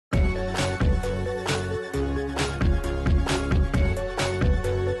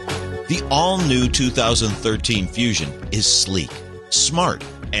The all-new 2013 Fusion is sleek, smart,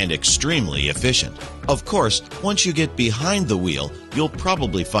 and extremely efficient. Of course, once you get behind the wheel, you'll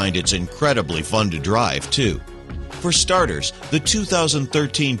probably find it's incredibly fun to drive, too. For starters, the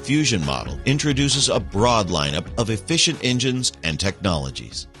 2013 Fusion model introduces a broad lineup of efficient engines and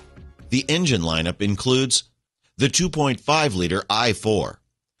technologies. The engine lineup includes the 2.5-liter i4,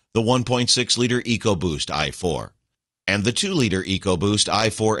 the 1.6-liter EcoBoost i4, and the 2-liter EcoBoost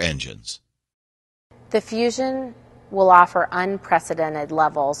i4 engines. The Fusion will offer unprecedented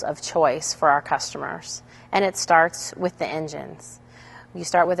levels of choice for our customers, and it starts with the engines. You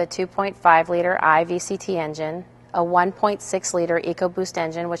start with a 2.5-liter iVCT engine, a 1.6-liter EcoBoost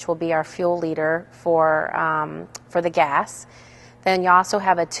engine, which will be our fuel leader for the gas. Then you also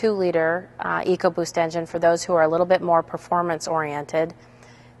have a 2-liter EcoBoost engine for those who are a little bit more performance-oriented.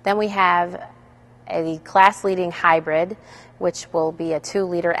 Then we have a class-leading hybrid, which will be a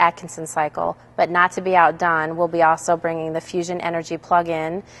 2-liter Atkinson cycle, but not to be outdone, we'll be also bringing the Fusion Energy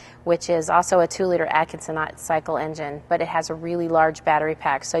plug-in, which is also a 2-liter Atkinson cycle engine, but it has a really large battery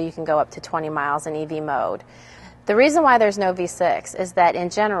pack, so you can go up to 20 miles in EV mode. The reason why there's no V6 is that in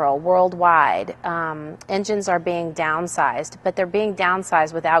general, worldwide, engines are being downsized, but they're being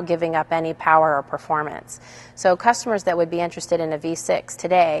downsized without giving up any power or performance. So customers that would be interested in a V6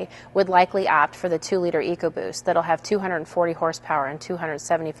 today would likely opt for the 2-liter EcoBoost that'll have 240 horsepower and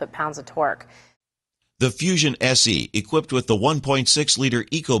 270 foot-pounds of torque. The Fusion SE, equipped with the 1.6-liter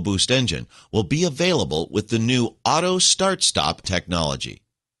EcoBoost engine, will be available with the new Auto Start-Stop technology.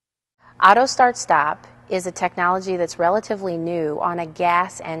 Auto Start-Stop is a technology that's relatively new on a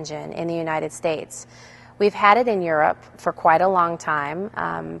gas engine in the United States. We've had it in Europe for quite a long time,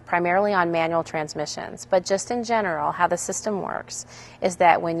 primarily on manual transmissions. But just in general, how the system works is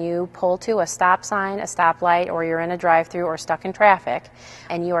that when you pull to a stop sign, a stoplight, or you're in a drive-through or stuck in traffic,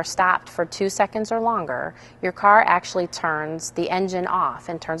 and you are stopped for 2 seconds or longer, your car actually turns the engine off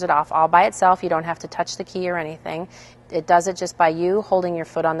and turns it off all by itself. You don't have to touch the key or anything. It does it just by you holding your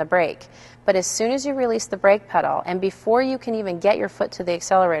foot on the brake. But as soon as you release the brake pedal, and before you can even get your foot to the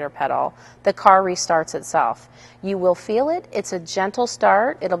accelerator pedal, the car restarts itself. You will feel it. It's a gentle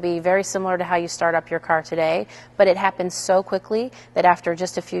start. It'll be very similar to how you start up your car today, but it happens so quickly that after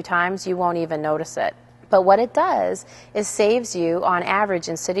just a few times, you won't even notice it. But what it does is saves you, on average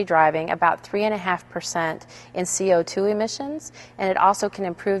in city driving, about 3.5% in CO2 emissions, and it also can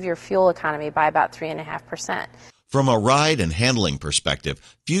improve your fuel economy by about 3.5%. From a ride and handling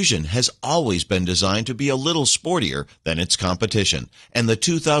perspective, Fusion has always been designed to be a little sportier than its competition, and the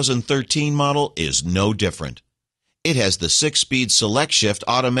 2013 model is no different. It has the 6-speed select shift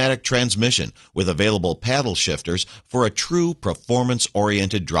automatic transmission with available paddle shifters for a true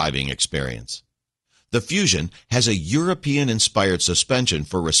performance-oriented driving experience. The Fusion has a European-inspired suspension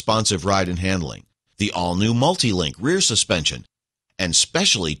for responsive ride and handling, the all-new multi-link rear suspension, and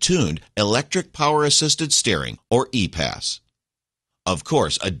specially tuned electric power-assisted steering, or EPAS. Of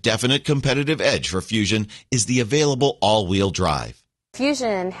course, a definite competitive edge for Fusion is the available all-wheel drive.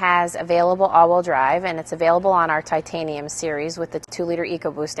 Fusion has available all-wheel drive, and it's available on our Titanium series with the 2-liter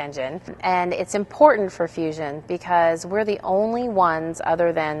EcoBoost engine. And it's important for Fusion because we're the only ones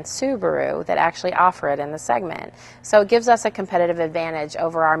other than Subaru that actually offer it in the segment. So it gives us a competitive advantage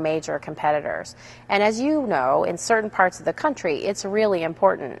over our major competitors. And as you know, in certain parts of the country, it's really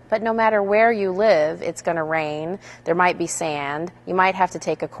important. But no matter where you live, it's going to rain, there might be sand, you might have to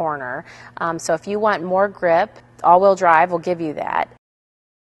take a corner. So if you want more grip, all-wheel drive will give you that.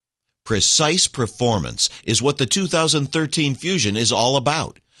 Precise performance is what the 2013 Fusion is all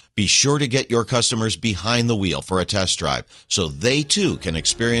about. Be sure to get your customers behind the wheel for a test drive so they too can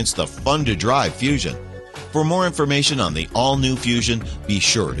experience the fun-to-drive Fusion. For more information on the all-new Fusion, be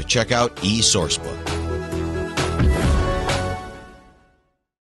sure to check out eSourcebook.